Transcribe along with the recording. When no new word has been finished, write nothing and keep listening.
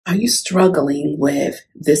Are you struggling with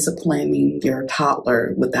disciplining your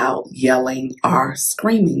toddler without yelling or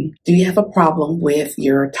screaming? Do you have a problem with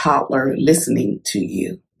your toddler listening to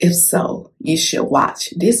you? If so, you should watch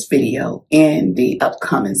this video and the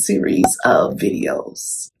upcoming series of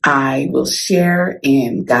videos. I will share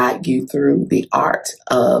and guide you through the art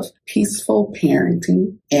of peaceful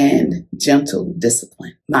parenting and gentle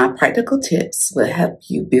discipline. My practical tips will help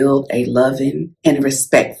you build a loving and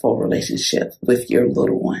respectful relationship with your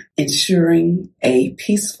little one, ensuring a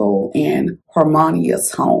peaceful and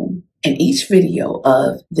harmonious home. In each video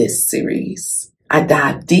of this series, I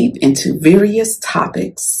dive deep into various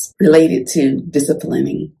topics related to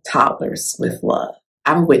disciplining toddlers with love.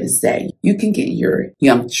 I'm a witness that you can get your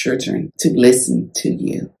young children to listen to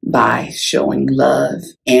you by showing love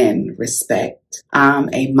and respect. I'm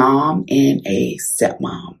a mom and a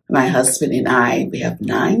stepmom. My husband and I, we have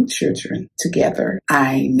 9 children together.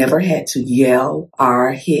 I never had to yell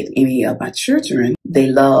or hit any of my children. They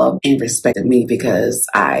loved and respected me because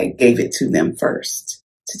I gave it to them first.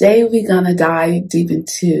 Today, we're going to dive deep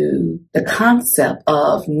into the concept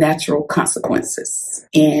of natural consequences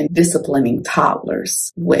and disciplining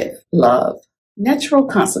toddlers with love. Natural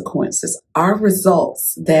consequences are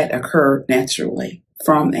results that occur naturally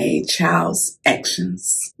from a child's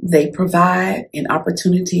actions. They provide an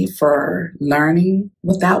opportunity for learning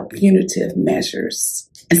without punitive measures.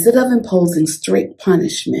 Instead of imposing strict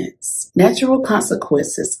punishments, natural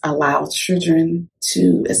consequences allow children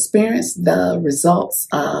to experience the results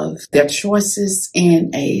of their choices in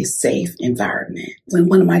a safe environment. When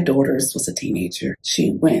one of my daughters was a teenager,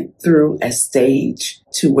 she went through a stage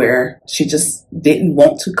to where she just didn't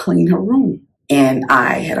want to clean her room. And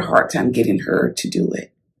I had a hard time getting her to do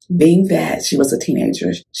it. Being that she was a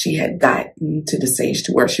teenager, she had gotten to the stage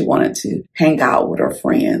to where she wanted to hang out with her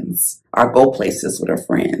friends or go places with her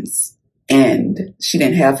friends. And she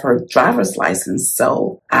didn't have her driver's license,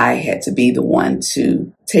 so I had to be the one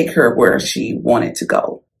to take her where she wanted to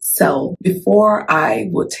go. So before I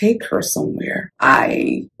would take her somewhere,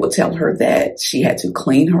 I would tell her that she had to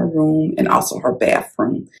clean her room and also her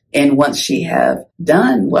bathroom. And once she had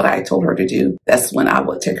done what I told her to do, that's when I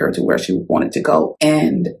would take her to where she wanted to go.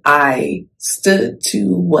 And I stood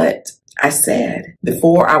to what I said.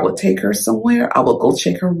 Before I would take her somewhere, I would go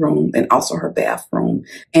check her room and also her bathroom.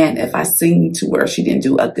 And if I seen to where she didn't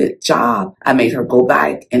do a good job, I made her go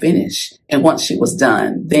back and finish. And once she was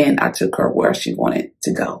done, then I took her where she wanted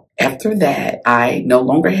to go. After that, I no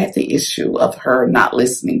longer had the issue of her not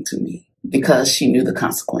listening to me because she knew the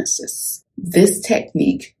consequences. This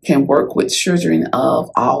technique can work with children of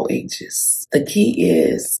all ages. The key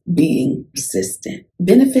is being persistent.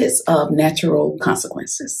 Benefits of natural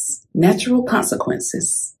consequences. Natural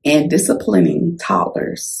consequences and disciplining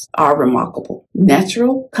toddlers are remarkable.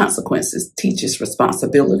 Natural consequences teaches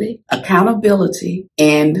responsibility, accountability,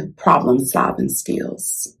 and problem-solving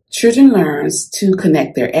skills. Children learn to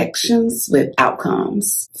connect their actions with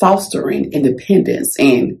outcomes, fostering independence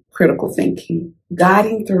and critical thinking,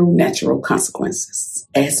 guiding through natural consequences.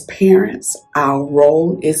 As parents, our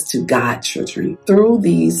role is to guide children through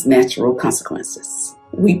these natural consequences.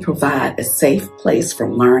 We provide a safe place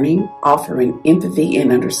for learning, offering empathy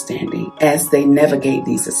and understanding as they navigate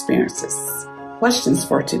these experiences. Questions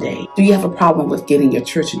for today. Do you have a problem with getting your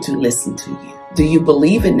children to listen to you? Do you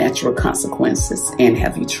believe in natural consequences and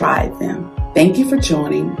have you tried them? Thank you for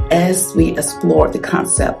joining as we explore the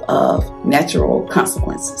concept of natural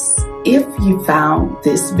consequences. If you found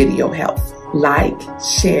this video helpful, like,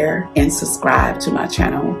 share, and subscribe to my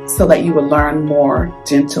channel so that you will learn more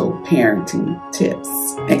gentle parenting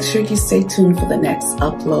tips. Make sure you stay tuned for the next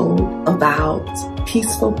upload about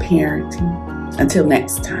peaceful parenting. Until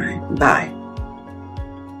next time, bye.